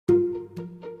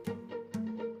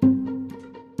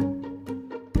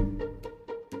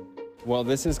Well,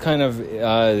 this is kind of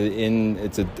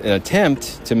it's an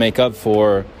attempt to make up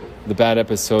for the bad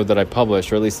episode that I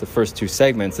published, or at least the first two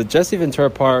segments. The Jesse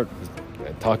Ventura part,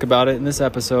 I talk about it in this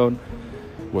episode.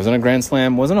 Wasn't a grand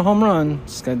slam, wasn't a home run.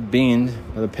 Just got beaned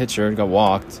by the pitcher, got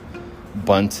walked,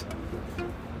 bunt.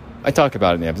 I talk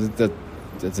about it in the episode.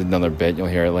 That's another bit. You'll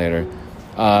hear it later.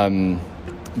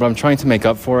 But I'm trying to make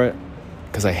up for it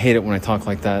because I hate it when I talk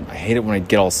like that. I hate it when I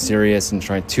get all serious and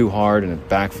try too hard and it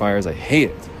backfires. I hate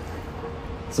it.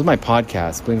 This is my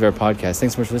podcast, Bling Vera Podcast.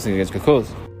 Thanks so much for listening, guys. Cool.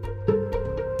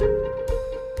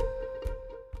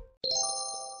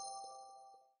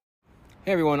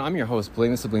 Hey everyone, I'm your host,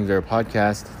 Bling. This is the Bling Vera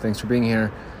Podcast. Thanks for being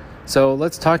here. So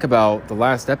let's talk about the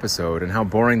last episode and how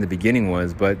boring the beginning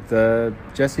was, but the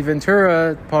Jesse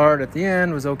Ventura part at the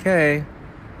end was okay.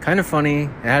 Kind of funny. It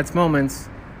had its moments.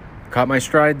 Caught my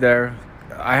stride there.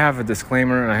 I have a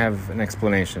disclaimer and I have an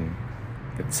explanation.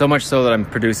 So much so that I'm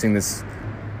producing this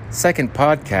second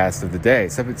podcast of the day,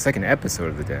 second episode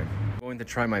of the day. I'm going to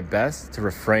try my best to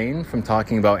refrain from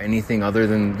talking about anything other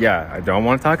than, I don't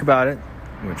want to talk about it.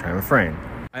 I'm going to try and refrain.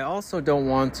 I also don't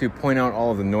want to point out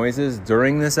all of the noises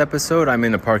during this episode. I'm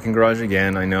in a parking garage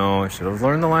again. I know I should have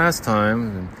learned the last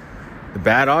time. The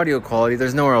bad audio quality,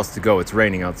 there's nowhere else to go. It's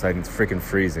raining outside and it's freaking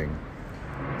freezing.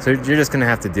 So you're just going to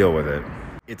have to deal with it.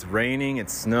 It's raining,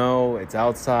 it's snow, it's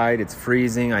outside, it's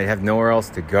freezing. I have nowhere else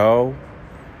to go.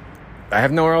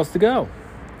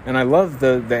 And I love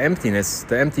the emptiness,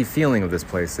 the empty feeling of this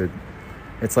place.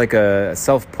 It's like a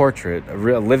self-portrait, a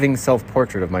living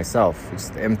self-portrait of myself.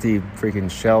 Just an empty freaking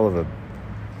shell of a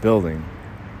building,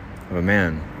 of a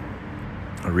man,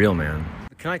 a real man.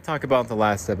 Can I talk about the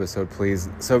last episode, please?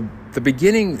 So the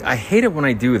beginning, I hate it when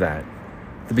I do that.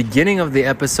 The beginning of the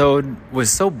episode was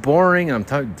so boring, and I'm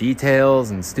talking details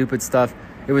and stupid stuff.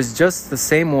 It was just the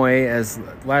same way as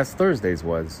last Thursday's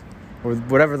was. Or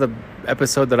whatever the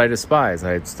episode that I despise.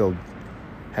 I still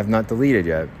have not deleted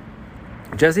yet.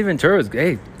 Jesse Ventura's,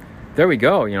 hey, there we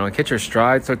go. Catch your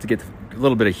stride, start to get a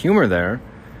little bit of humor there.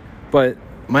 But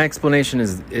my explanation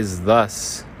is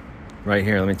thus, right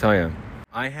here. Let me tell you.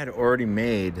 I had already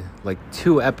made like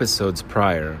 2 episodes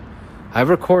prior. I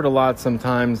record a lot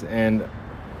sometimes, and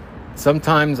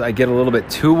sometimes I get a little bit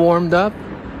too warmed up.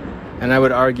 And I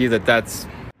would argue that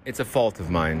it's a fault of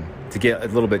mine to get a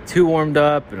little bit too warmed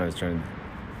up, and I was trying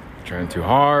too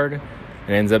hard.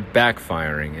 It ends up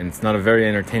backfiring, and it's not a very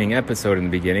entertaining episode in the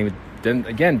beginning. But then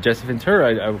again, Jesse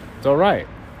Ventura, it's all right.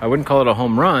 I wouldn't call it a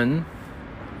home run.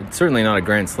 It's certainly not a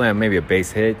grand slam. Maybe a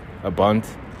base hit, a bunt,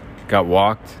 got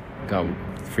walked, got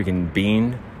freaking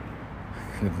beaned.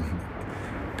 The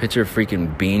pitcher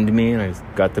freaking beaned me, and I just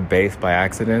got the base by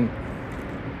accident.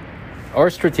 Or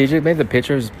strategic. Maybe the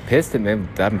pitcher's pissed at me.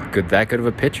 That good of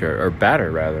a pitcher, or batter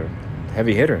rather,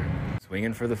 heavy hitter,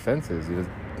 swinging for the fences.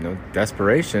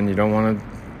 Desperation. You don't want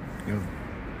to,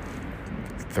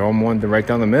 throw him one right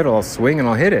down the middle. I'll swing and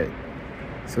I'll hit it.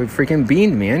 So it freaking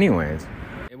beaned me anyways.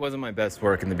 It wasn't my best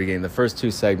work in the beginning. The first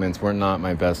 2 segments were not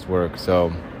my best work.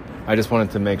 So I just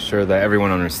wanted to make sure that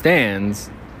everyone understands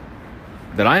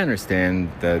that I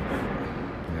understand that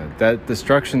that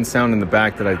destruction sound in the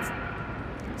back that I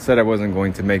said I wasn't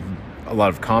going to make a lot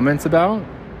of comments about.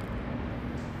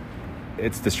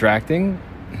 It's distracting.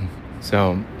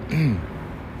 So,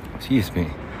 excuse me.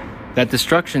 That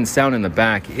destruction sound in the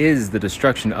back is the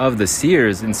destruction of the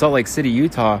Sears in Salt Lake City,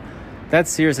 Utah. That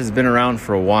Sears has been around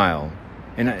for a while.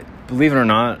 And believe it or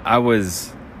not,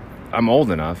 I'm old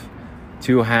enough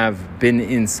to have been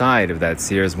inside of that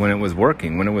Sears when it was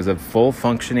working, when it was a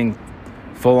full-functioning,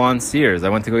 full-on Sears. I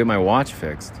went to go get my watch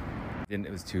fixed. It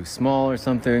was too small or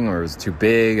something, or it was too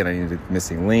big and I needed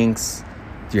missing links.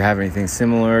 Do you have anything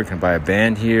similar? Can I buy a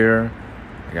band here?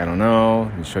 I don't know.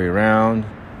 Let me show you around.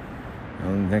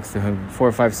 Next to 4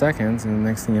 or 5 seconds, and the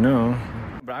next thing you know.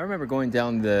 But I remember going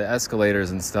down the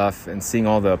escalators and stuff and seeing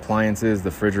all the appliances, the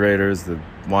refrigerators, the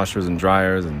washers and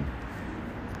dryers and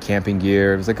camping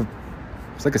gear. It was like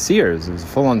a Sears. It was a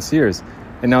full-on Sears.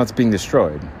 And now it's being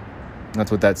destroyed.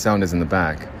 That's what that sound is in the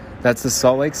back. That's the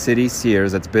Salt Lake City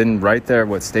Sears that's been right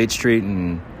there at, State Street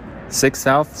and 6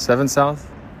 South, 7 South?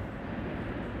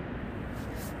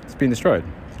 It's being destroyed.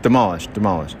 Demolished.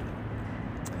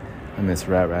 I miss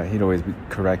Rat. He'd always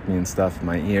correct me and stuff in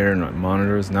my ear and my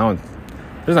monitors. Now,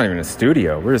 there's not even a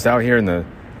studio. We're just out here in the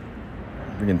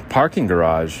parking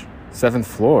garage, 7th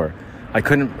floor. I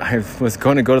was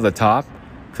going to go to the top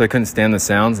because I couldn't stand the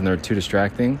sounds and they were too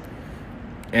distracting.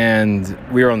 And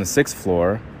we were on the 6th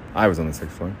floor. I was on the 6th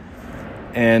floor.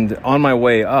 And on my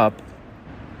way up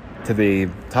to the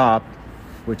top,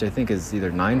 which I think is either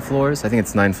 9 floors. I think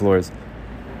it's 9 floors.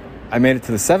 I made it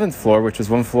to the 7th floor, which was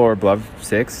 1 floor above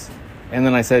 6. And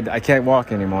then I said, I can't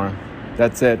walk anymore.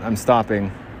 That's it. I'm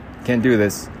stopping. Can't do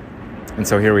this. And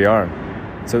so here we are.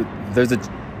 So there's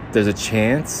a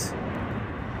chance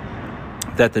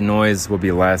that the noise will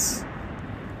be less,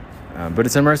 but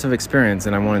it's an immersive experience,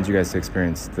 and I wanted you guys to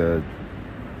experience the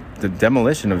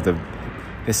demolition of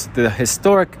the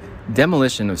historic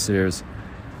demolition of Sears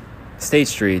State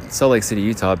Street, Salt Lake City,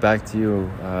 Utah. Back to you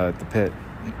at the pit.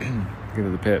 Give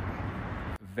it the pit.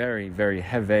 Very, very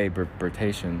heavy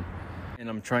rotation. And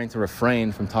I'm trying to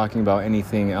refrain from talking about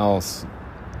anything else.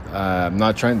 I'm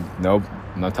not talking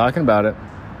about it.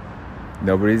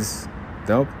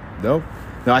 Nope.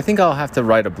 No, I think I'll have to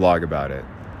write a blog about it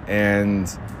and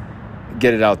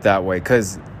get it out that way.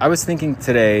 Because I was thinking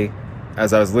today,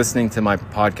 as I was listening to my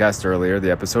podcast earlier,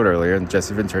 the episode earlier, and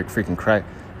Jesse Ventura freaking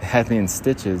had me in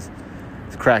stitches.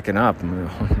 It's cracking up.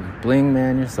 Bling,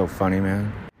 man, you're so funny,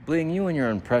 man. Bling, you and your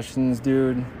impressions,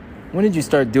 dude. When did you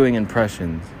start doing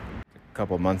impressions? A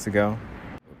couple months ago.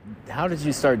 How did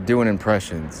you start doing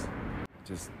impressions?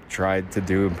 Just tried to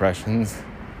do impressions?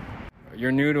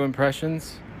 You're new to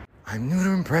impressions? I'm new to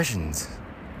impressions.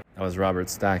 That was Robert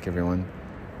Stack, everyone.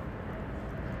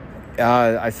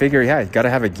 I figure, you gotta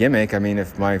have a gimmick. I mean,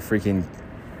 if my freaking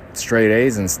straight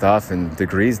A's and stuff and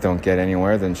degrees don't get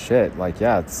anywhere, then shit.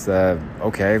 It's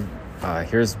okay.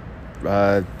 Here's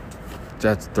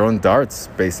just throwing darts,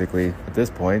 basically, at this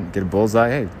point. Get a bullseye.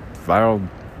 Hey, viral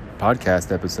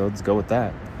podcast episodes, go with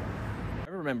that. I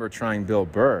remember trying Bill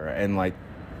Burr, and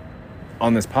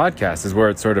on this podcast is where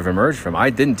it sort of emerged from. I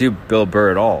didn't do Bill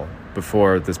Burr at all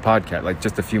before this podcast,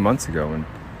 just a few months ago when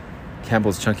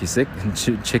Campbell's Chunky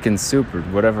Chicken Soup or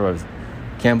whatever it was,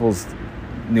 Campbell's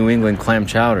New England Clam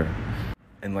Chowder.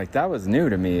 And that was new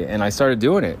to me, and I started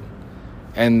doing it.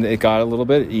 And it got a little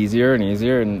bit easier and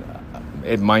easier, and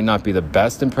it might not be the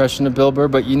best impression of Bill Burr,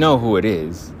 but you know who it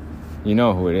is. You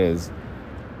know who it is.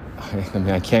 I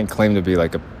mean, I can't claim to be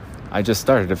I just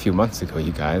started a few months ago,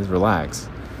 you guys. Relax.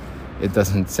 It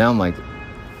doesn't sound like...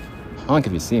 honk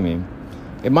if you see me.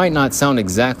 It might not sound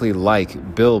exactly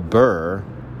like Bill Burr,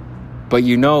 but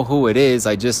you know who it is.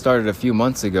 I just started a few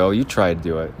months ago. You try to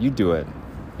do it. You do it.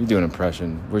 You do an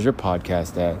impression. Where's your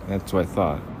podcast at? That's what I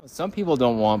thought. Some people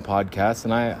don't want podcasts,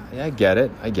 and I get it.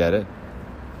 I get it.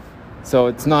 So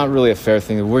it's not really a fair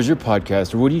thing. Where's your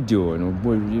podcast? Or what are you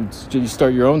doing? You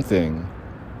start your own thing.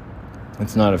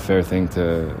 It's not a fair thing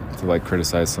to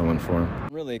criticize someone for.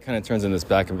 Really, it kind of turns into this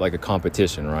back of a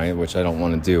competition, right? Which I don't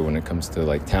want to do when it comes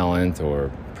to talent or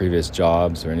previous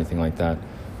jobs or anything like that.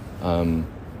 Well,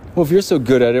 if you're so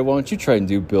good at it, why don't you try and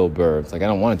do Bill Burr? It's I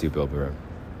don't want to do Bill Burr.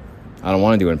 I don't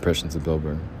want to do impressions of Bill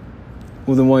Burr.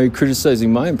 Well, then why are you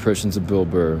criticizing my impressions of Bill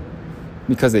Burr?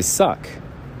 Because they suck.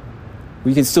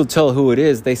 We can still tell who it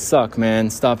is. They suck, man.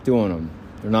 Stop doing them.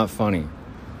 They're not funny.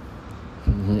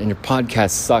 And your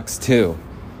podcast sucks too.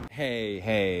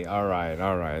 Hey, all right.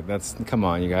 Come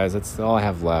on, you guys. That's all I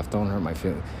have left. Don't hurt my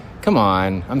feelings. Come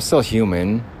on, I'm still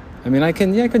human. I mean, I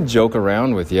can joke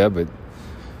around with you, but you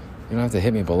don't have to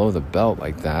hit me below the belt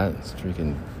like that. It's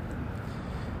freaking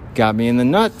got me in the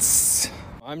nuts.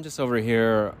 I'm just over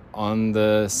here on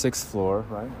the 6th floor,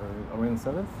 right? Are we on the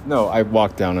 7th? No, I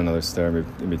walked down another stair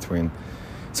in between.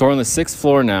 So we're on the 6th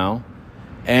floor now,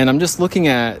 and I'm just looking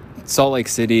at Salt Lake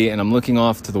City, and I'm looking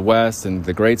off to the west and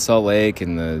the Great Salt Lake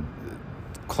and the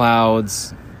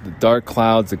clouds, the dark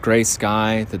clouds, the gray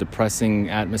sky, the depressing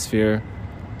atmosphere,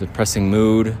 depressing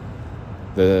mood,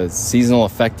 the seasonal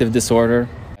affective disorder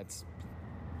that's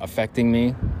affecting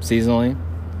me seasonally.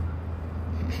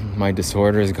 My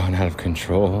disorder has gone out of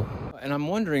control. And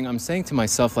I'm saying to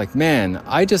myself, man,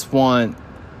 I just want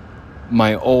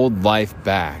my old life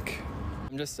back.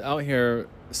 I'm just out here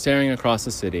staring across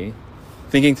the city,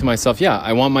 thinking to myself,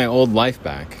 I want my old life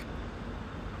back.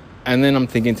 And then I'm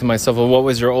thinking to myself, well, what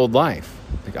was your old life?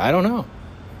 I don't know.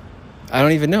 I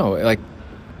don't even know.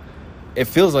 It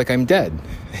feels like I'm dead.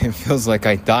 It feels like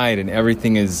I died and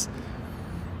everything is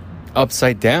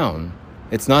upside down.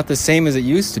 It's not the same as it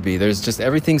used to be. There's just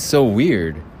everything's so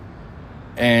weird.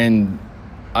 And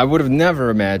I would have never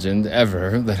imagined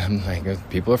ever that I'm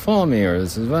people are following me or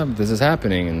this is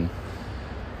happening.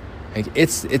 And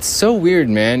it's so weird,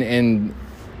 man. And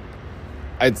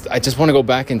I just want to go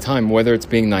back in time, whether it's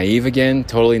being naive again,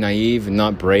 totally naive and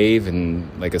not brave and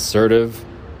assertive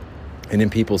and in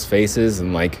people's faces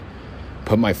and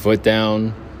put my foot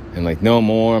down and no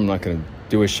more. I'm not going to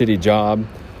do a shitty job.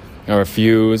 I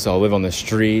refuse. I'll live on the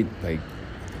street.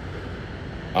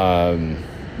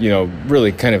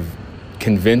 Really kind of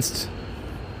convinced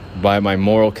by my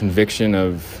moral conviction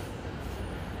of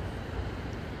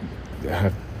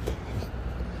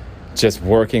just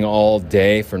working all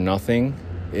day for nothing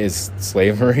is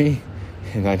slavery,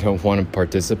 and I don't want to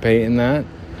participate in that.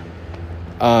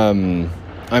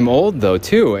 I'm old though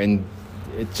too, and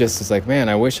it just is like, man,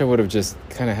 I wish I would have just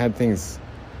kind of had things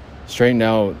straightened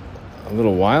out a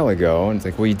little while ago. And it's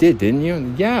like, well, you did, didn't you?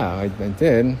 And yeah, I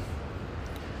did.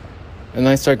 And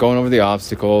I start going over the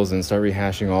obstacles and start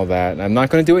rehashing all that. And I'm not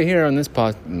going to do it here on this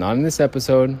not in this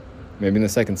episode. Maybe in the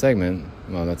second segment.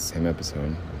 Well, that's the same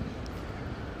episode.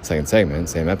 Second segment,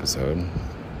 same episode.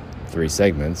 3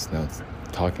 segments. Now it's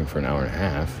talking for an hour and a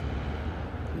half.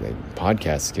 Like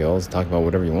podcast skills. Talk about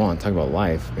whatever you want. Talk about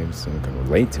life. Maybe someone can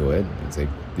relate to it. It's like,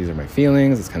 these are my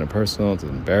feelings. It's kind of personal. It's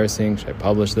embarrassing. Should I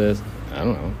publish this? I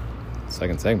don't know.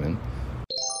 Second segment.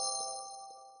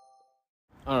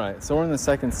 Alright, so we're in the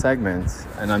second segment,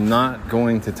 and I'm not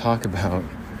going to talk about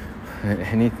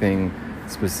anything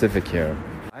specific here.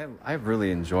 I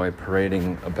really enjoy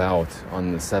parading about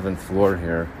on the 7th floor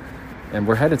here, and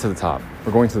we're headed to the top.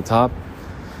 We're going to the top.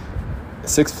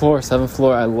 6th floor, 7th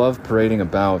floor, I love parading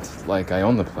about like I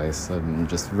own the place. I'm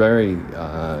just very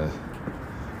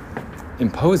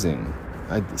imposing.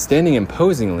 Standing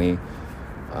imposingly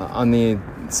on the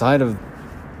side of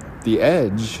the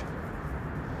edge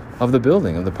of the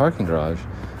building, of the parking garage.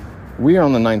 We are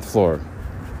on the 9th floor.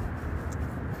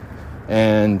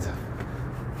 And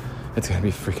it's going to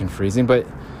be freaking freezing, but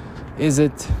is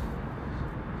it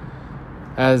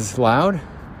as loud?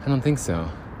 I don't think so.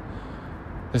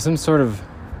 There's some sort of,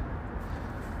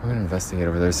 I'm going to investigate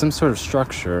over there. There's some sort of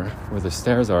structure where the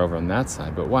stairs are over on that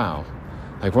side, but wow.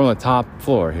 Like we're on the top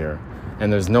floor here,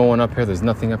 and there's no one up here, there's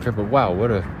nothing up here, but wow,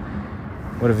 what a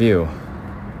view.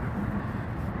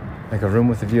 Like a room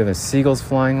with a view. There's seagulls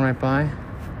flying right by.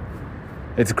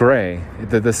 It's gray.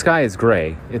 The sky is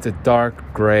gray. It's a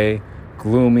dark, gray,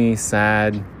 gloomy,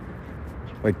 sad,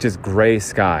 like just gray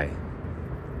sky.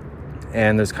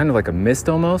 And there's kind of like a mist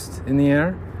almost in the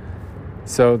air.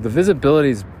 So the visibility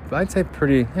is, I'd say,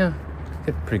 pretty, get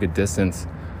pretty good distance.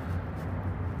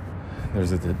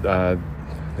 There's the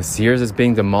Sears is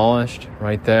being demolished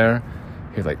right there.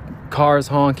 You have like cars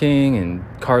honking and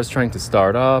cars trying to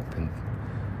start up, and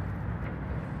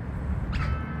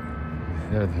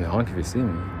honk if you see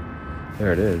me.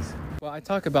 There it is. Well, I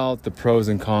talk about the pros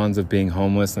and cons of being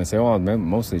homeless, and I say, well,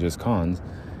 mostly just cons.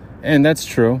 And that's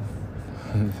true.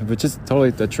 But just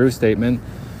totally a true statement.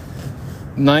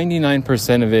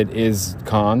 99% of it is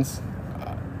cons.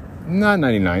 Not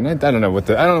 99. I don't know what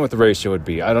the ratio would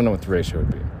be.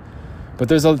 But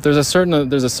there's a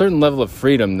certain level of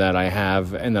freedom that I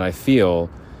have and that I feel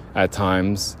at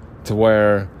times, to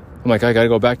where I'm like, I got to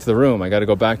go back to the room. I got to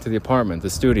go back to the apartment, the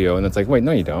studio. And it's like, wait,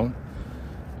 no, you don't.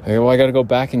 I got to go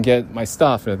back and get my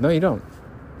stuff. And no, you don't.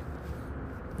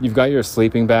 You've got your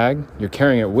sleeping bag. You're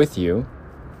carrying it with you.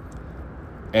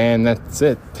 And that's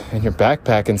it. And your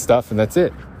backpack and stuff, and that's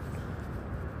it.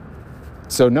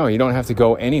 So no, you don't have to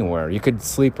go anywhere. You could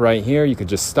sleep right here. You could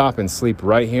just stop and sleep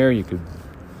right here. You could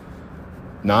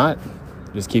not.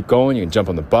 Just keep going. You can jump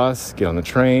on the bus, get on the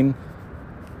train.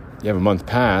 You have a month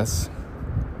pass.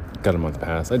 Got a month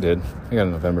pass. I did. I got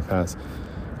a November pass.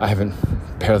 I haven't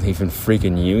barely even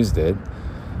freaking used it.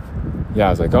 Yeah, I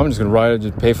was like, I'm just going to ride it,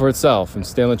 just pay for itself and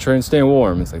stay on the train, stay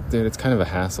warm. It's like, dude, it's kind of a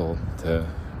hassle to...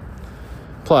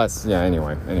 Plus, yeah,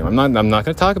 anyway, I'm not going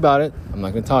to talk about it.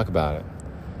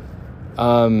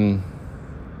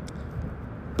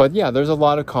 But yeah, there's a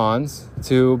lot of cons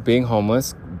to being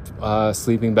homeless,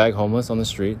 sleeping bag homeless on the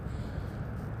street.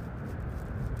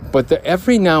 But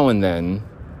every now and then,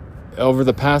 over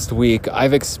the past week,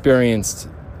 I've experienced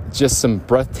just some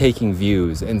breathtaking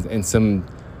views and some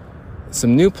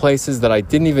new places that I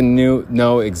didn't even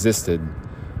know existed.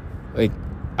 Like,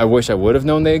 I wish I would have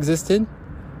known they existed,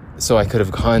 so I could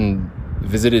have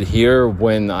visited here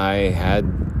when I had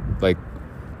like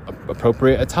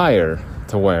appropriate attire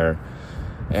to wear.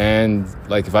 And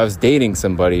like if I was dating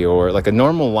somebody, or like a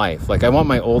normal life, like I want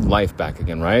my old life back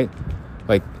again, right?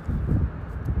 Like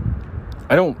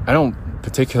I don't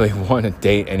particularly want to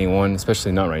date anyone,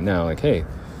 especially not right now. Like, hey,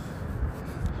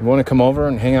 you want to come over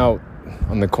and hang out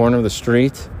on the corner of the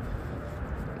street?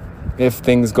 If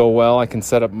things go well, I can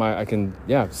set up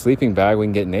sleeping bag. We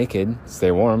can get naked,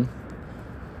 stay warm.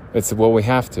 It's what we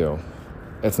have to.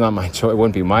 It's not my choice. It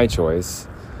wouldn't be my choice,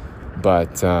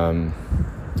 but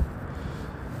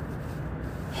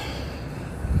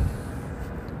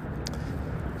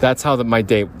that's how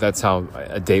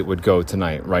a date would go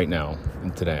tonight, right now,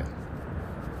 and today.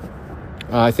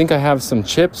 I think I have some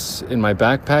chips in my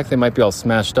backpack. They might be all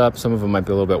smashed up. Some of them might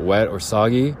be a little bit wet or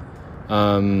soggy.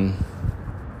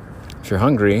 If you're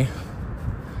hungry,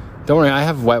 don't worry. I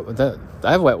have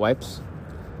wet wipes,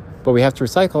 but we have to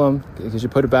recycle them because you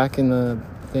put it back in the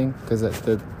thing, because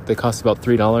they cost about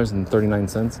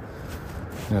 $3.39.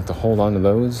 I have to hold on to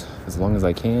those as long as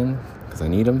I can because I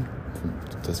need them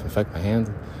to disinfect my hands.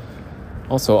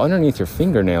 Also, underneath your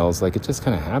fingernails, like, it just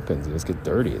kind of happens. You just get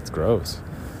dirty. It's gross.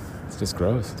 It's just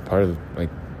gross. It's part of, like,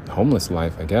 homeless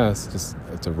life, I guess. Just,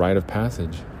 it's a rite of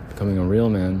passage. Becoming a real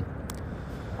man.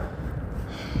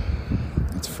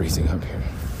 It's freezing up here.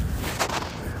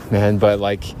 Man, but,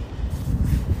 like,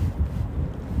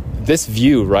 this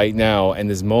view right now and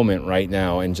this moment right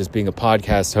now and just being a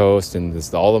podcast host and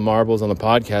this, all the marbles on the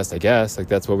podcast, I guess, like,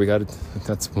 that's what we got to,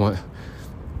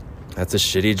 that's a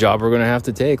shitty job we're going to have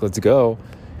to take. Let's go.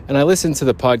 And I listened to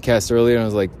the podcast earlier and I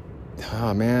was like,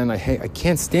 oh man, I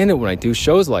can't stand it when I do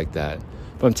shows like that.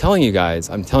 But I'm telling you guys,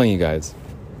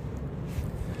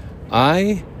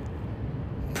 I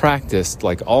practiced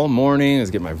like all morning, I was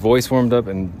getting my voice warmed up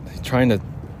and trying to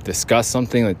discuss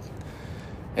something that,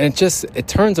 and it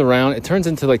turns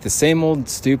into like the same old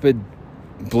stupid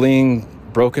bling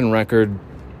broken record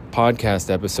podcast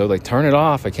episode. Like, turn it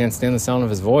off. I can't stand the sound of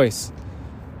his voice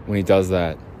when he does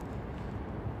that.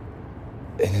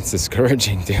 And it's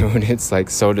discouraging, dude. It's like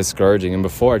so discouraging. And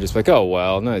before I just like, oh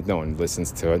well, no one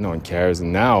listens to it, no one cares.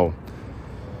 And now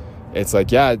it's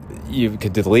like, yeah, you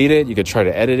could delete it, you could try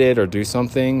to edit it or do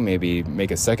something, maybe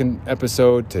make a second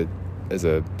episode as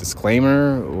a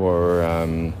disclaimer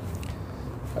or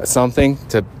something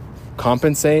to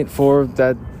compensate for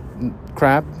that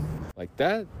crap like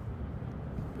that.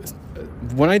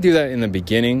 When I do that in the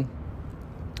beginning,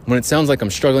 when it sounds like I'm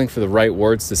struggling for the right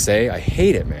words to say, I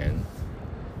hate it, man,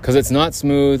 because it's not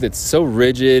smooth. It's so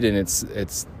rigid, and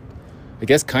it's I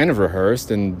guess kind of rehearsed,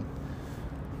 and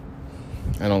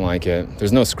I don't like it.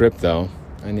 There's no script though.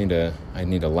 I need a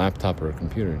laptop or a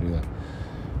computer to do that.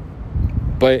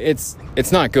 But it's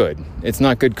not good. It's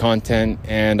not good content,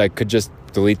 and I could just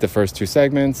delete the first 2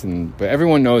 segments, but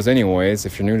everyone knows anyways.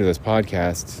 If you're new to this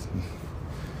podcast,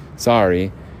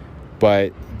 sorry,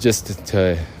 but just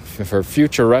for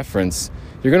future reference,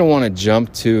 you're going to want to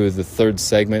jump to the 3rd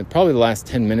segment, probably the last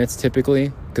 10 minutes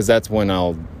typically, because that's when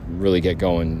I'll really get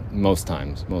going most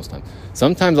times.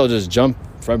 Sometimes I'll just jump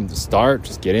from the start,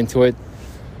 just get into it,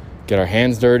 get our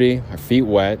hands dirty, our feet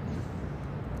wet,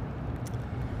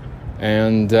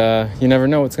 and you never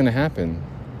know what's going to happen.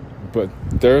 But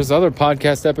there's other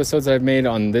podcast episodes I've made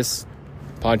on this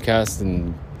podcast,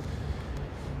 and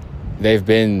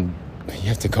you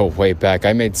have to go way back.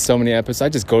 I made so many episodes. I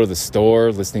just go to the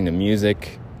store, listening to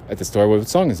music at the store. What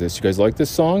song is this? You guys like this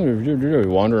song? We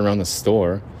wander around the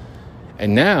store.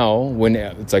 And now, when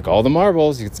it's like all the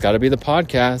marbles, it's got to be the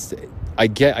podcast. I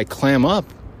clam up.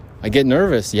 I get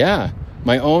nervous. Yeah.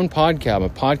 My own podcast. I'm a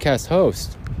podcast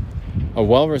host. A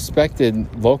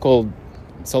well-respected local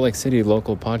Salt Lake City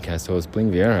local podcast host,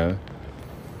 Bling Vieira.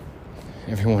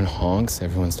 Everyone honks.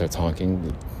 Everyone starts honking.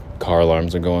 The car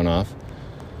alarms are going off.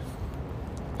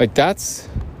 Like, those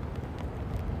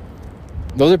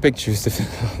are big shoes to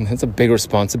fill. That's a big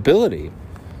responsibility.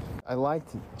 I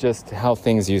liked just how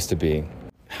things used to be.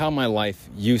 How my life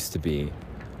used to be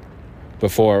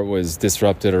before it was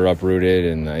disrupted or uprooted,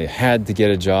 and I had to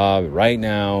get a job right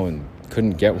now and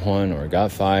couldn't get one, or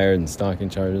got fired and stalking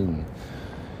charges. And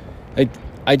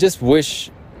I just wish,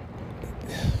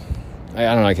 I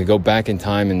don't know, I could go back in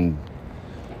time and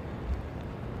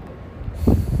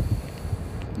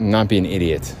not be an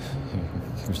idiot.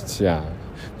 Yeah,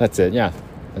 that's it. Yeah,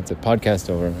 that's it. Podcast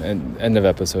over. End of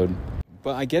episode.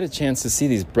 But I get a chance to see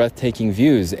these breathtaking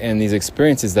views and these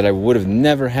experiences that I would have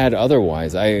never had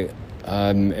otherwise. I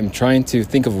am trying to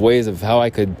think of ways of how I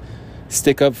could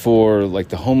stick up for, like,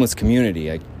 the homeless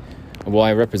community. I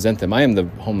represent them. I am the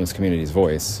homeless community's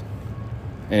voice.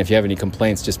 And if you have any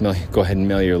complaints, just go ahead and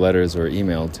mail your letters or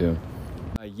email to.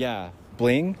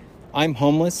 Bling, I'm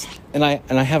homeless, and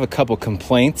I have a couple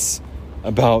complaints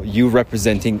about you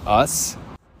representing us.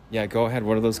 Yeah, go ahead.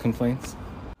 What are those complaints?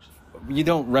 You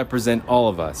don't represent all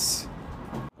of us.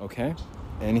 Okay?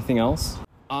 Anything else?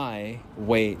 I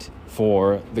wait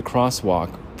for the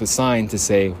crosswalk, the sign to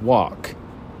say walk.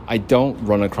 I don't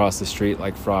run across the street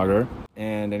like Frogger.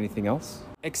 And anything else?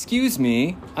 Excuse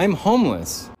me, I'm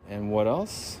homeless. And what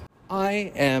else?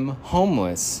 I am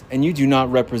homeless, and you do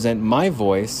not represent my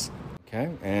voice.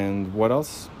 Okay, and what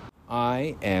else?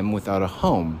 I am without a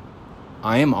home.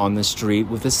 I am on the street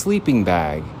with a sleeping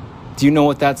bag. Do you know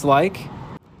what that's like?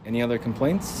 Any other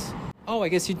complaints? Oh, I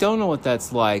guess you don't know what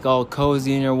that's like. All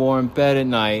cozy in your warm bed at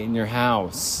night in your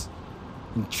house.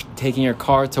 Taking your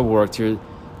car to work, to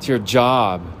your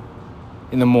job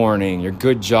in the morning. Your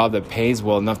good job that pays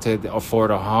well enough to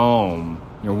afford a home.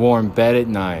 Your warm bed at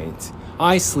night.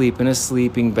 I sleep in a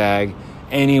sleeping bag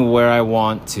anywhere I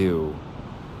want to.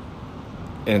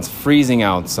 And it's freezing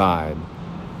outside.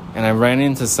 And I ran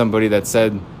into somebody that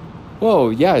said,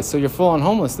 whoa, yeah, so you're full-on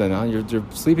homeless then, huh? You're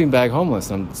sleeping bag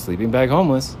homeless. I'm sleeping bag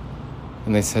homeless.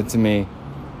 And they said to me,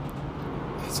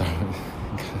 sorry,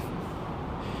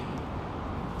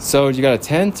 so you got a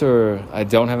tent? Or I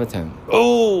don't have a tent.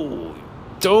 Oh,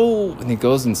 and he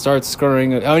goes and starts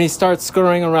scurrying. Oh, and he starts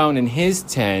scurrying around in his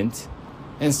tent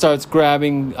and starts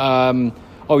grabbing,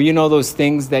 you know those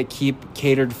things that keep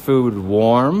catered food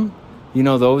warm? You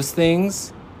know those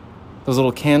things? Those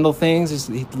little candle things? Just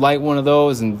he'd light one of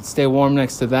those and stay warm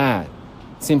next to that.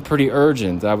 It seemed pretty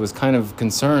urgent. I was kind of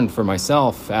concerned for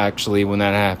myself, actually, when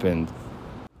that happened.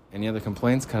 Any other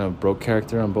complaints? Kind of broke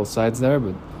character on both sides there,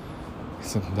 but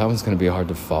so that one's going to be hard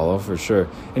to follow for sure.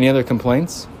 Any other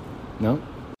complaints? No?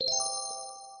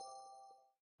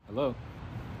 Hello?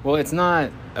 Well, it's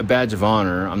not a badge of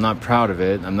honor. I'm not proud of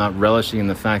it. I'm not relishing in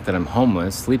the fact that I'm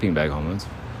homeless, sleeping bag homeless.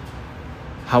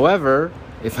 However,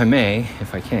 if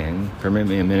I can, permit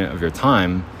me a minute of your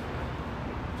time,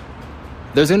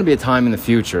 there's going to be a time in the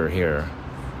future here,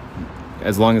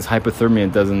 as long as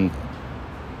hypothermia doesn't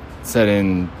set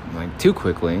in like too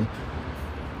quickly,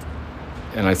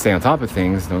 and I stay on top of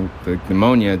things, the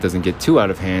pneumonia doesn't get too out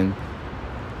of hand.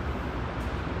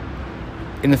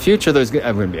 In the future, I'm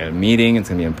going to be at a meeting, it's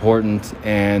going to be important,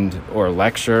 or a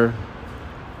lecture,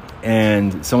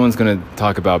 and someone's going to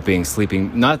talk about being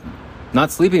not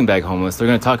sleeping bag homeless. They're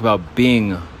going to talk about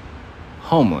being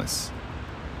homeless.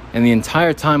 And the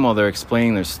entire time while they're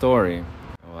explaining their story,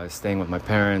 I was staying with my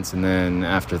parents, and then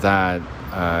after that,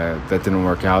 that didn't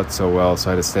work out so well,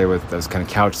 so I was kind of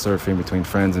couch surfing between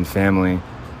friends and family,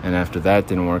 and after that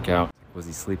didn't work out. Was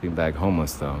he sleeping bag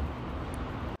homeless, though?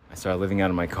 I started living out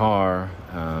of my car.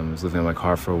 I was living out of my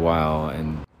car for a while,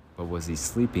 but was he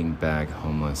sleeping bag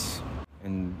homeless?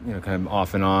 And, kind of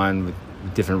off and on with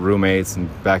different roommates and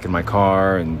back in my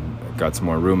car, and got some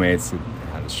more roommates. I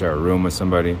had to share a room with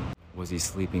somebody. Was he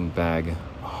sleeping bag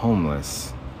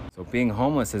homeless? So being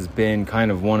homeless has been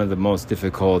kind of one of the most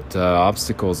difficult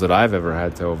obstacles that I've ever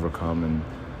had to overcome.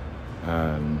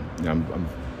 And I'm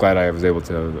glad I was able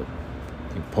to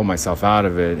pull myself out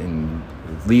of it and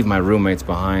leave my roommates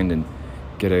behind and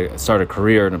start a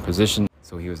career in a position.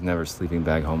 So he was never sleeping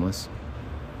bag homeless,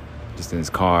 just in his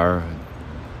car,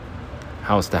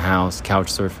 house to house,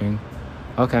 couch surfing.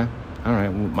 Okay, all right.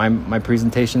 My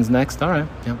presentation's next. All right,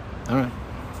 yeah, all right.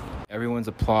 Everyone's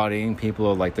applauding. People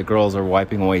are like, the girls are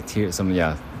wiping away tears. Some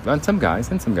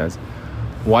guys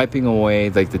wiping away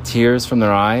like the tears from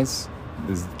their eyes.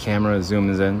 This camera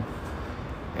zooms in,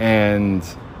 and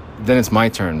then it's my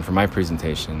turn for my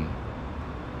presentation.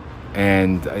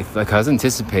 And I was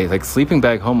anticipating, like, sleeping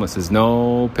bag homeless is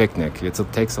no picnic. It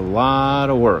takes a lot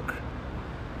of work.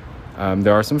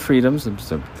 There are some freedoms,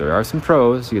 there are some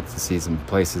pros. You get to see some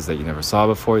places that you never saw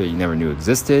before, that you never knew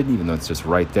existed, even though it's just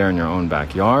right there in your own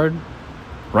backyard.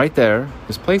 Right there,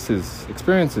 there's places,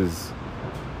 experiences,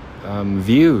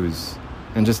 views,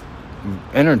 and just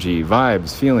energy,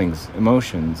 vibes, feelings,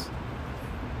 emotions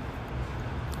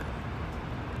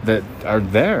that are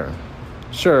there.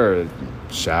 Sure,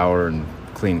 shower and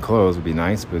clean clothes would be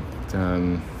nice, but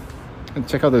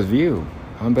check out this view,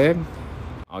 huh, babe?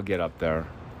 I'll get up there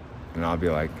and I'll be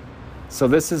like, so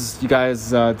this is, you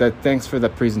guys, thanks for the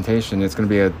presentation. That's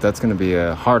gonna be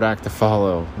a hard act to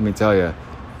follow, let me tell you.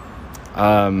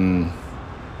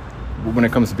 When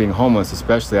it comes to being homeless,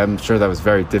 especially, I'm sure that was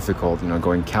very difficult,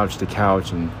 going couch to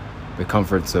couch, and the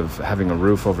comforts of having a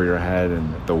roof over your head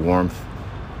and the warmth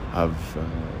of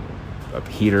a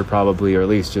heater, probably, or at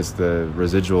least just the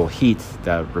residual heat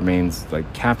that remains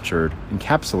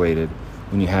encapsulated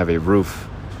when you have a roof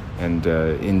and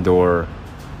indoor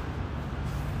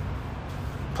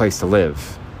place to live,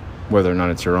 whether or not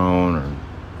it's your own or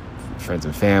friends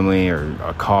and family or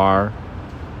a car.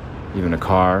 Even a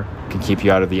car can keep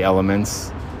you out of the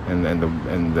elements and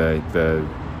the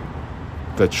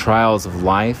trials of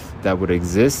life that would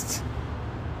exist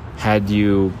had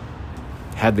you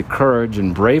had the courage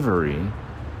and bravery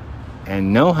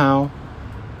and know-how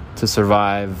to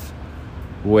survive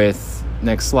with,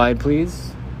 next slide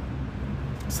please,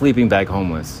 sleeping bag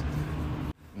homeless.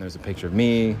 And there's a picture of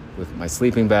me with my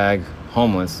sleeping bag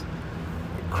homeless.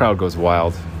 Crowd goes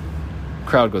wild.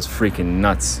 Crowd goes freaking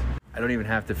nuts. I don't even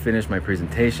have to finish my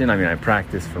presentation. I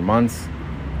practiced for months.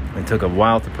 It took a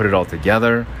while to put it all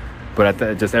together,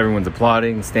 but just everyone's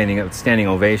applauding, standing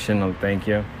ovation. Oh, thank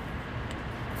you.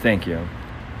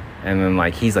 And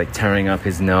then he's tearing up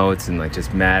his notes and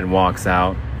just mad, walks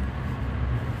out.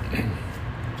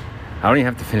 I don't even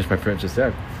have to finish my print just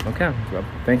yet. Okay. Well,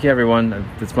 thank you, everyone.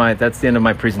 That's the end of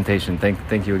my presentation.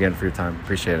 Thank you again for your time.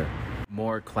 Appreciate it.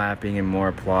 More clapping and more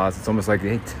applause. It's almost like,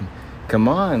 hey, Come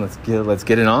on, let's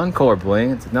get an encore,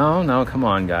 Bling. No, come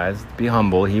on, guys. Be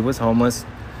humble. He was homeless,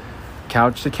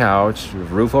 couch to couch,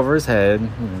 roof over his head,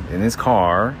 in his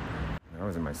car. I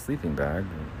was in my sleeping bag.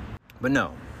 But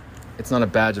no, it's not a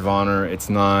badge of honor. It's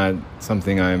not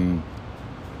something I'm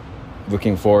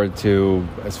looking forward to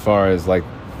as far as like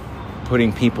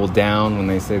putting people down when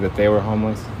they say that they were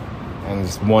homeless and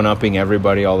just one-upping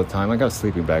everybody all the time. I got a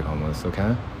sleeping bag homeless,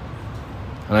 okay?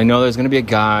 And I know there's going to be a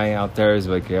guy out there who's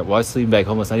like, yeah, well, I was sleeping bag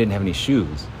homeless. I didn't have any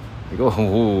shoes. Like,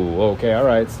 oh, okay, all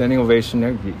right. Standing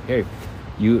ovation. Hey,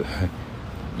 you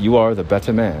are the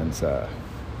better man, sir.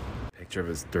 Picture of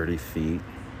his dirty feet.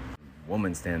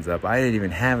 Woman stands up. I didn't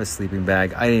even have a sleeping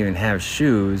bag. I didn't even have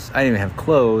shoes. I didn't even have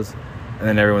clothes. And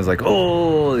then everyone's like,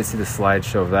 oh, they see the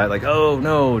slideshow of that. Like, oh,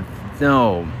 no.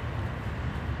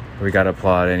 But we got to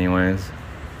applaud anyways.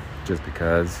 Just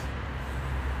because.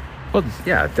 Well,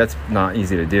 yeah, that's not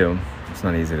easy to do. It's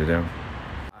not easy to do.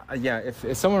 Yeah,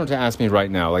 if someone were to ask me right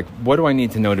now, like, what do I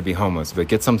need to know to be homeless? But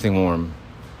get something warm.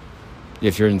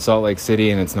 If you're in Salt Lake City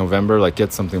and it's November, like,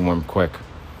 get something warm quick.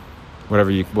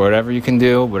 Whatever you can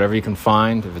do, whatever you can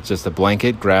find. If it's just a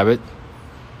blanket, grab it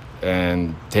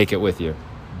and take it with you.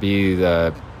 Be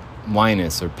the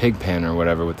Linus or Pigpen or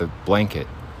whatever with the blanket.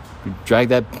 You drag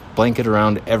that blanket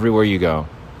around everywhere you go.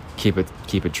 Keep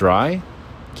it dry.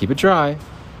 Keep it dry.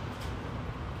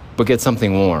 But get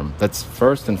something warm. That's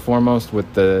first and foremost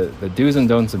with the do's and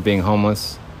don'ts of being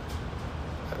homeless.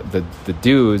 The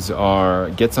do's are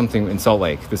get something in Salt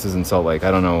Lake. This is in Salt Lake.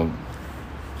 I don't know.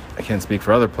 I can't speak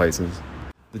for other places.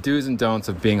 The do's and don'ts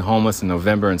of being homeless in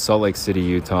November in Salt Lake City,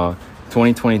 Utah,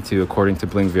 2022, according to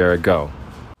Bling Viera, go.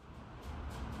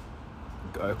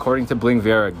 According to Bling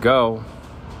Viera, go.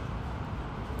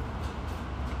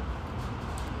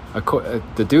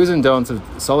 The do's and don'ts of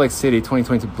Salt Lake City,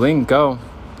 2022, Bling, go.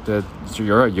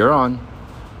 You're on.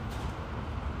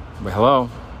 But hello.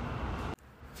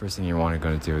 First thing you want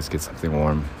to do is get something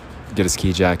warm. Get a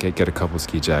ski jacket. Get a couple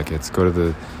ski jackets. Go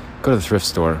to the thrift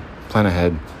store. Plan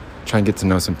ahead. Try and get to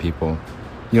know some people.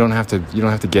 You don't have to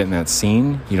get in that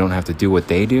scene. You don't have to do what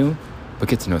they do, but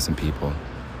get to know some people.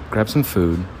 Grab some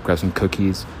food. Grab some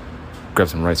cookies. Grab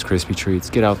some Rice Krispie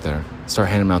treats. Get out there. Start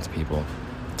handing them out to people.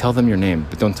 Tell them your name,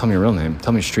 but don't tell them your real name. Tell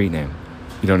them your street name.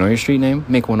 You don't know your street name?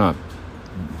 Make one up.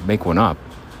 Make one up.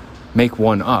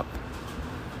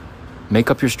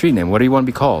 Make up your street name. What do you want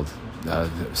to be called?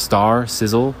 Star,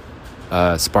 Sizzle,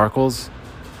 Sparkles,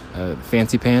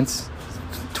 Fancy Pants,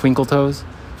 Twinkle Toes,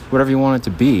 whatever you want it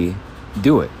to be,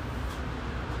 do it.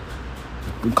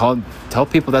 Tell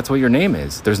people that's what your name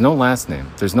is. There's no last name.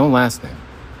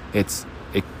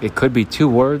 It could be 2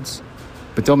 words,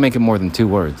 but don't make it more than 2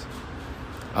 words.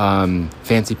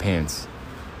 Fancy Pants,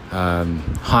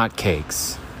 hot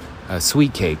cakes,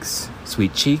 sweet cakes,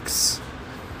 sweet cheeks,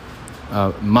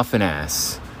 muffin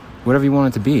ass, whatever you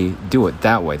want it to be, do it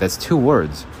that way. That's 2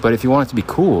 words. But if you want it to be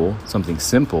cool, something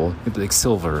simple, like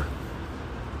silver.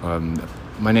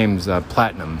 My name's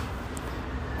Platinum.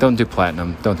 Don't do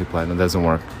platinum. It doesn't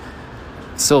work.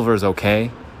 Silver is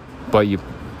okay, but it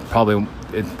probably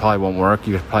won't work.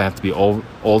 You probably have to be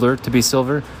older to be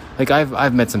silver. Like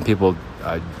I've met some people.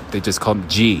 They just call them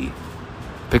G.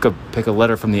 Pick a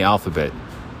letter from the alphabet.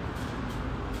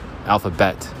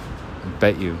 Alphabet.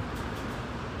 Bet you.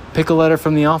 Pick a letter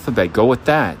from the alphabet. Go with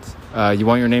that. You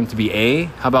want your name to be A?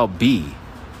 How about B?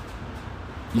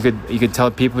 You could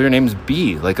tell people your name's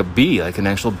B, like a bee, like an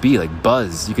actual bee, like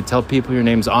Buzz. You could tell people your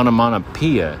name's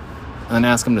onomatopoeia, and then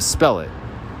ask them to spell it.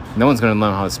 No one's going to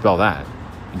learn how to spell that.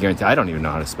 I guarantee. I don't even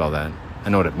know how to spell that. I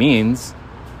know what it means,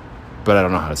 but I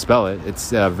don't know how to spell it. It's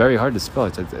very hard to spell.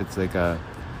 It's like a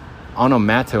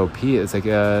onomatopoeia. It's like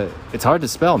it's hard to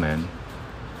spell, man.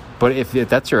 But if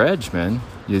that's your edge, man,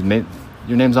 your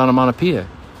name's onomatopoeia.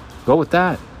 Go with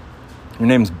that. Your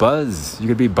name's Buzz. You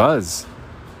could be Buzz.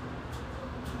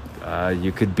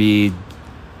 You could be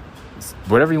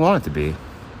whatever you want it to be.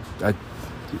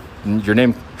 Your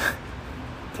name.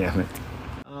 Damn it.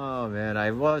 Oh man,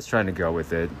 I was trying to go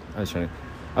with it. I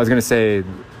was gonna say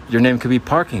your name could be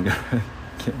parking. I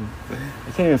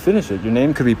can't even finish it. Your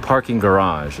name could be parking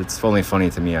garage. It's only funny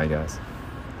to me, I guess.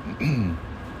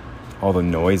 All the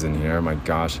noise in here, my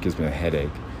gosh, it gives me a headache.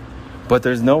 But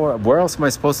there's nowhere. Where else am I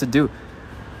supposed to do?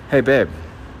 Hey, babe,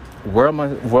 where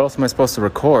else am I supposed to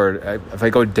record? If I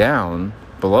go down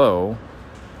below,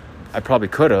 I probably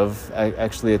could have.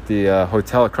 Actually, at the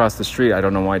hotel across the street, I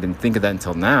don't know why I didn't think of that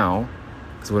until now,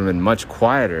 because it would have been much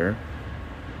quieter.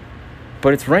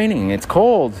 But it's raining. It's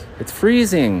cold. It's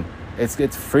freezing.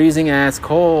 It's freezing ass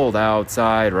cold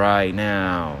outside right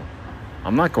now.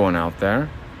 I'm not going out there.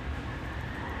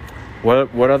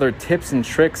 What other tips and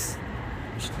tricks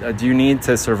do you need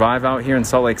to survive out here in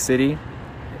Salt Lake City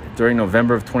during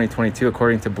November of 2022,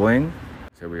 according to Bling?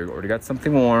 So we already got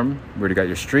something warm. We already got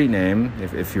your street name.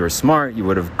 If you were smart, you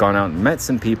would have gone out and met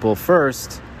some people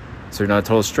first, so you're not a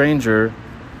total stranger.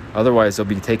 Otherwise, you'll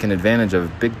be taken advantage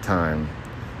of big time.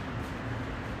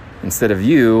 Instead of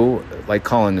you, like,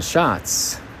 calling the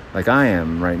shots, like I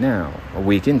am right now, a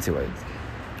week into it.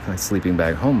 Like sleeping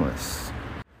bag homeless.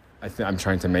 I'm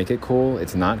trying to make it cool.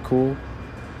 It's not cool.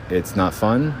 It's not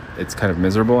fun. It's kind of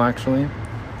miserable, actually.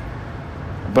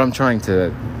 But I'm trying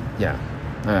to,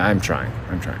 I'm trying.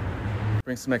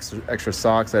 Bring some extra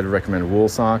socks. I'd recommend wool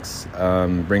socks.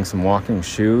 Bring some walking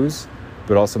shoes,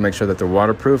 but also make sure that they're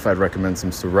waterproof. I'd recommend some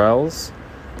Sorels.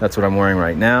 That's what I'm wearing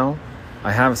right now.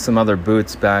 I have some other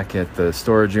boots back at the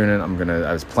storage unit.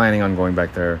 I was planning on going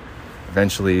back there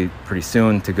eventually pretty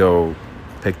soon to go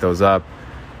pick those up.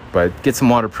 But get some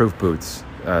waterproof boots,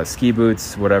 ski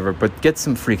boots, whatever. But get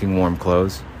some freaking warm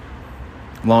clothes.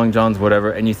 Long johns,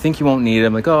 whatever. And you think you won't need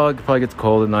them. Like, oh, it probably gets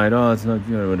cold at night. Oh, it's not,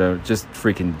 whatever. Just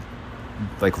freaking,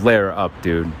 like, layer up,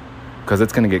 dude. Because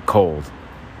it's going to get cold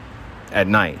at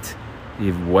night.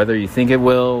 Whether you think it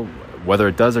will, whether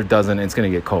it does or doesn't, it's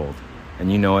going to get cold.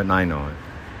 And you know it and I know it.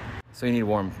 So you need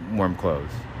warm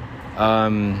clothes.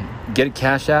 Get a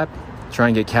Cash App. Try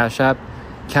and get Cash App.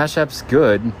 Cash App's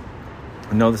good.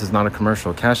 No, this is not a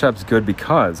commercial. Cash App's good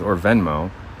because, or Venmo,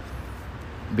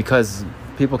 because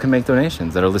people can make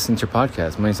donations that are listening to your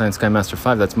podcast. Money Sign Skymaster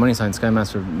 5. That's Money Sign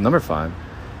Skymaster number 5.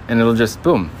 And it'll just,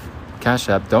 boom, Cash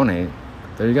App, donate.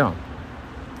 There you go.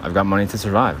 I've got money to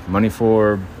survive. Money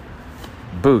for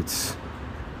boots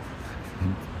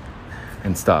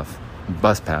and stuff.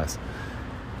 Bus pass.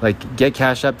 Like, get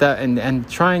Cash App that and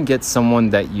try and get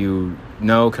someone that you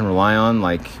know can rely on,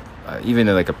 like even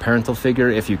like a parental figure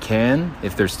if you can,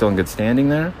 if they're still in good standing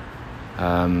there.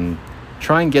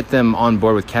 Try and get them on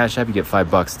board with Cash App. You get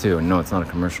 $5 too. And no, it's not a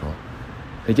commercial.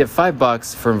 They get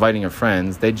 $5 for inviting your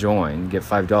friends. They join. You get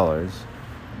 $5.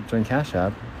 Join Cash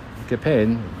App. Get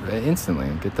paid instantly.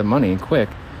 Get the money quick.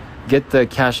 Get the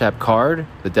Cash App card,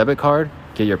 the debit card.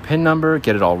 Get your PIN number.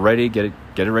 Get it all ready. Get it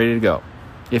ready to go.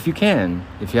 If you can,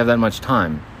 if you have that much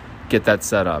time, get that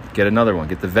set up. Get another one.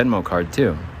 Get the Venmo card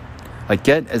too. Like,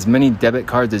 get as many debit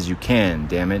cards as you can,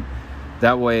 damn it.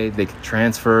 That way, they can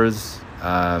transfers.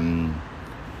 I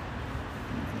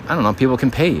don't know. People can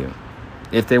pay you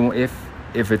if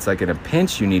it's like in a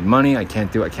pinch. You need money. I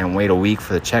can't wait a week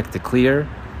for the check to clear.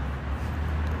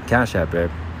 Cash App, babe.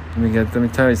 Let me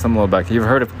tell you something a little back. You ever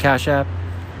heard of Cash App?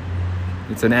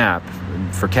 It's an app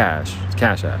for cash. It's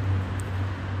Cash App.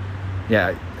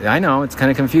 Yeah, I know it's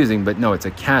kind of confusing, but no, it's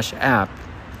a Cash App.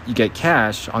 You get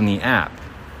cash on the app.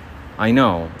 I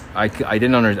know. I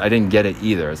didn't get it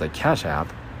either. It's like Cash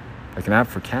App, like an app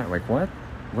for cash. Like what?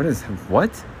 What? It's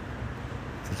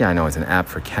like, yeah, I know it's an app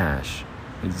for cash.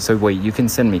 So wait, you can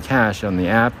send me cash on the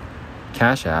app,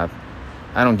 Cash App.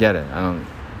 I don't get it.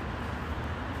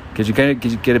 Could you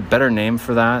get a better name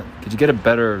for that? Could you get a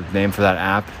better name for that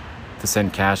app to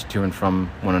send cash to and from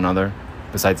one another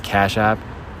besides Cash App?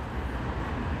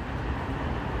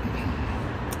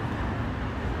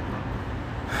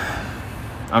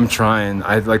 I'm trying.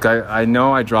 I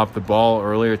know I dropped the ball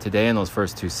earlier today in those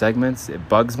first 2 segments. It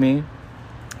bugs me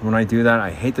when I do that.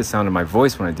 I hate the sound of my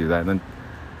voice when I do that. And then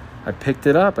I picked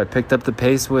it up. I picked up the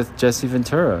pace with Jesse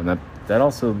Ventura. And that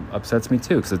also upsets me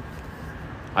too. Because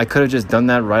I could have just done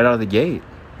that right out of the gate.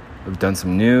 I've done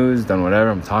some news, done whatever.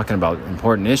 I'm talking about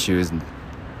important issues and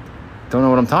don't know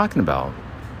what I'm talking about.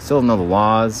 Still don't know the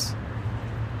laws.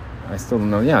 I still don't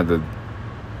know,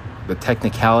 the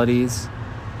technicalities.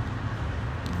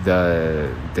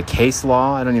 The case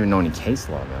law. I don't even know any case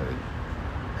law about it.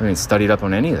 I haven't even studied up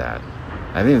on any of that.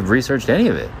 I haven't even researched any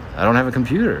of it. I don't have a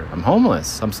computer. I'm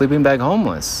homeless. I'm sleeping bag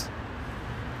homeless.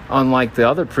 Unlike the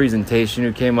other presentation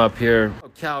who came up here,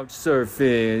 couch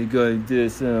surfing, good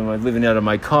this, I'm living out of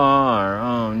my car.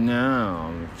 Oh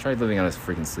no. Try living out of a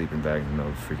freaking sleeping bag in the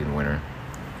middle of freaking winter.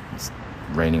 It's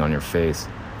raining on your face.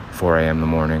 4 a.m. in the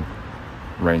morning.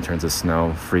 Rain turns to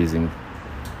snow, freezing.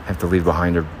 Have to leave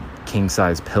behind your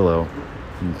king-size pillow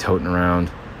and toting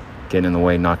around, getting in the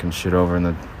way, knocking shit over in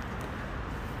the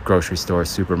grocery store,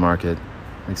 supermarket.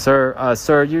 Like,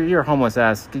 sir, you're homeless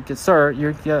ass. Sir,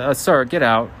 get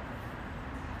out.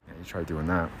 Yeah, you try doing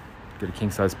that. Get a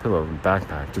king-size pillow and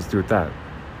backpack. Just do it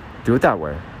that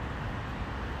way.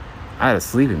 I had a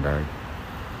sleeping bag.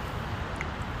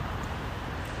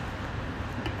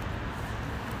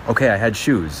 Okay, I had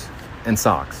shoes and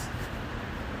socks.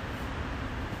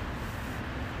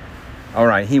 All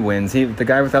right, he wins. The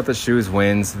guy without the shoes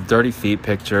wins. The dirty feet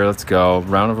picture. Let's go.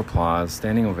 Round of applause.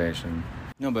 Standing ovation.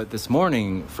 No, but this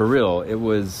morning, for real, it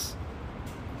was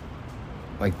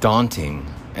like daunting.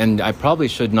 And I probably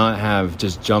should not have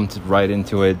just jumped right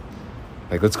into it.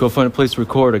 Like, let's go find a place to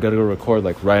record. I got to go record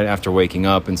like right after waking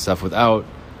up and stuff without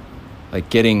like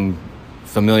getting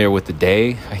familiar with the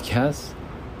day, I guess.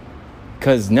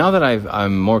 Because now that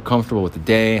I'm more comfortable with the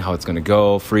day, how it's going to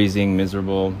go, freezing,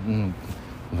 miserable,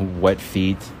 wet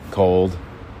feet, cold,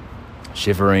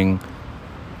 shivering.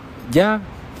 Yeah,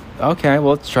 okay,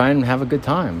 well, let's try and have a good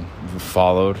time.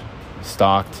 Followed,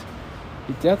 stalked.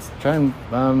 Let's try and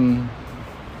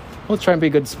be a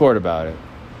good sport about it.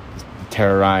 Just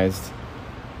terrorized.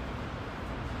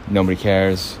 Nobody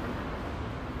cares.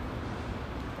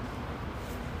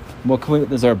 Well,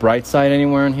 is there a bright side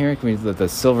anywhere in here? Can we the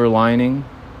silver lining?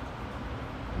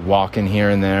 Walking here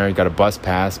and there. You got a bus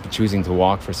pass, but choosing to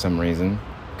walk for some reason.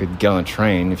 Could get on a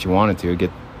train if you wanted to. Get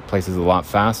places a lot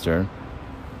faster.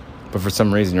 But for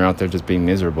some reason, you're out there just being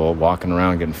miserable, walking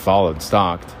around, getting followed,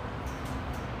 stalked.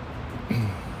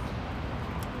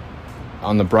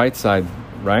 On the bright side,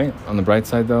 right? On the bright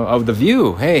side, though. Oh, the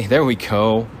view. Hey, there we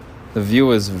go. The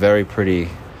view is very pretty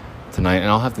tonight, and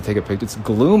I'll have to take a picture. It's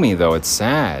gloomy, though. It's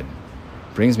sad.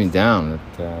 Brings me down.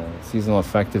 Seasonal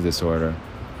affective disorder.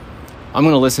 I'm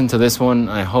going to listen to this one.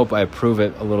 I hope I approve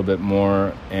it a little bit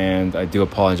more, and I do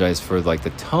apologize for, like, the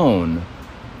tone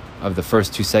of the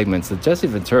first two segments. The Jesse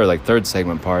Ventura, like, third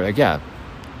segment part, like, yeah,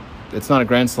 it's not a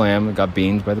grand slam. It got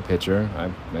beamed by the pitcher.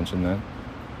 I mentioned that.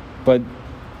 But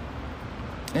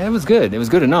yeah, it was good. It was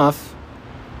good enough.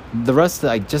 The rest,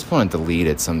 I just want to delete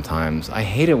it sometimes. I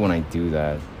hate it when I do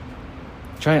that.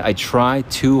 I try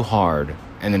too hard,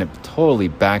 and then it totally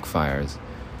backfires.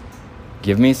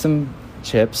 Give me some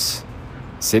chips.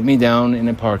 Sit me down in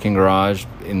a parking garage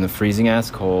in the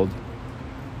freezing-ass cold.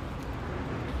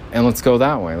 And let's go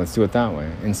that way. Let's do it that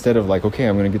way. Instead of like, okay,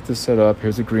 I'm going to get this set up.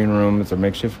 Here's a green room. It's a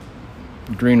makeshift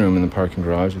green room in the parking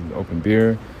garage. Open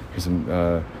beer. Here's some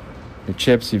your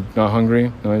chips. You're not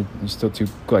hungry? No, you're still too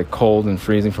like cold and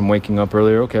freezing from waking up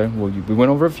earlier. Okay, well, we went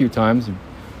over a few times.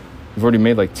 We've already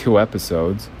made like 2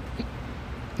 episodes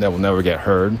that will never get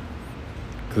heard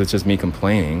because it's just me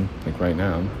complaining, like right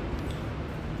now.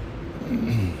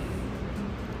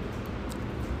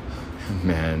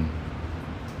 Man.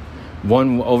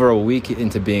 Over a week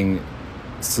into being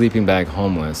sleeping bag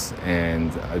homeless,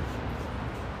 and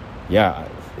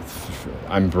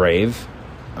I'm brave.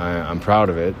 I'm proud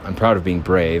of it. I'm proud of being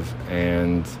brave,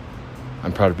 and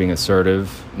I'm proud of being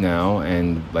assertive now,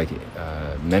 and like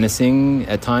menacing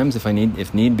at times if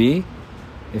need be.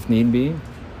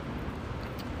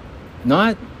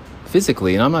 Not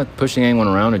physically, and I'm not pushing anyone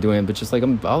around or doing it, but just like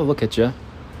I'll look at you,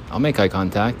 I'll make eye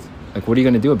contact. Like, what are you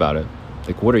going to do about it?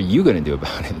 Like, what are you going to do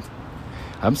about it?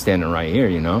 I'm standing right here,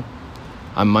 you know.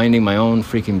 I'm minding my own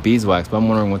freaking beeswax, but I'm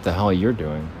wondering what the hell you're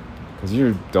doing, because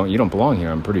you don't belong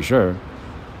here. I'm pretty sure.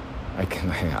 I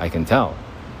can tell.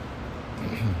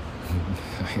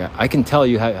 I can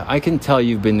tell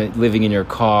you've been living in your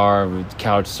car,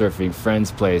 couch surfing,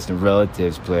 friend's place, and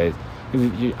relatives' place.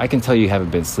 I can tell you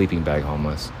haven't been sleeping bag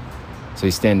homeless. So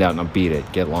you stand out and I'll beat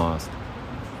it. Get lost.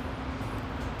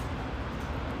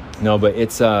 No, but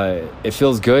it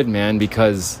feels good, man,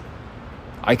 because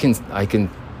I can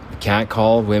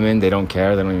catcall women. They don't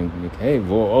care. They don't even, hey,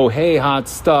 whoa, hey, hot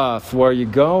stuff. Where you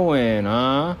going,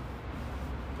 huh?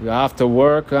 You off to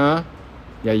work, huh?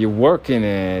 Yeah, you're working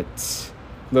it.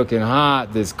 Looking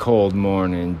hot this cold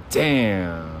morning.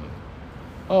 Damn.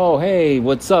 Oh, hey,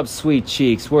 what's up, sweet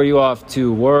cheeks? Where you off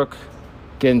to? Work?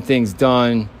 Getting things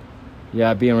done?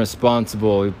 Yeah, being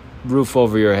responsible. Roof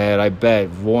over your head, I bet.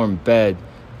 Warm bed.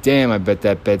 Damn, I bet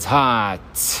that bed's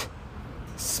hot.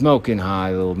 Smoking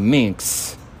hot, little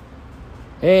minx.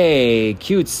 Hey,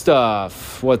 cute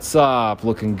stuff. What's up?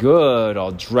 Looking good.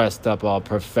 All dressed up, all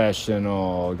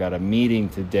professional. Got a meeting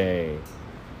today.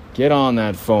 Get on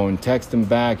that phone. Text them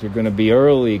back. You're going to be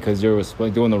early because you're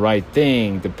doing the right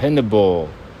thing. Dependable.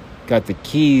 Got the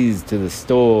keys to the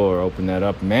store. Open that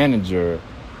up. Manager.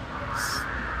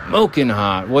 Smoking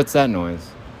hot. What's that noise?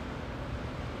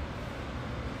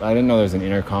 I didn't know there was an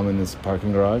intercom in this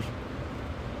parking garage.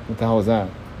 What the hell was that?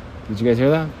 Did you guys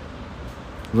hear that?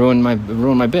 Ruined my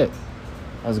bit.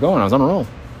 I was on a roll.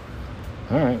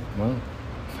 All right, well,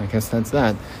 I guess that's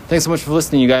that. Thanks so much for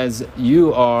listening, you guys.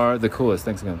 You are the coolest.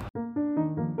 Thanks again.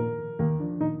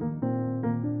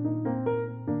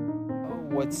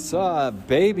 What's up,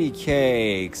 baby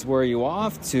cakes? Where are you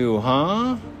off to,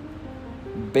 huh?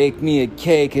 Bake me a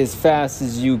cake as fast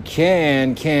as you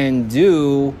can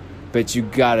do. Bet you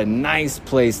got a nice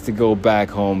place to go back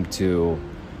home to.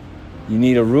 You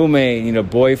need a roommate, you need a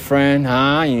boyfriend,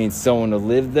 huh? You need someone to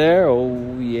live there?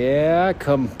 Oh, yeah.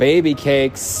 Come, baby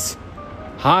cakes.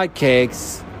 Hot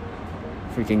cakes.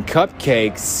 Freaking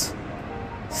cupcakes.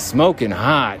 Smoking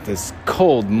hot this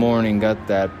cold morning. Got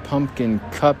that pumpkin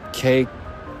cupcake,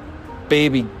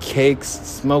 baby cakes,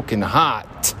 smoking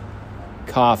hot.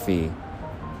 Coffee.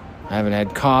 I haven't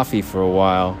had coffee for a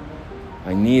while.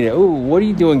 I need it. Ooh, what are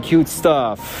you doing, cute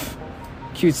stuff?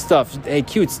 Cute stuff. Hey,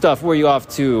 cute stuff, where you off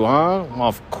to, huh? I'm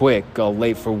off quick. All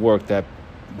late for work. That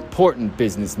important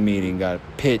business meeting. Got to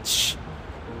pitch.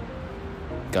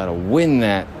 Got to win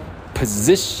that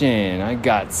position. I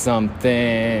got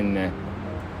something.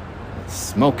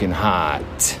 Smoking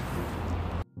hot.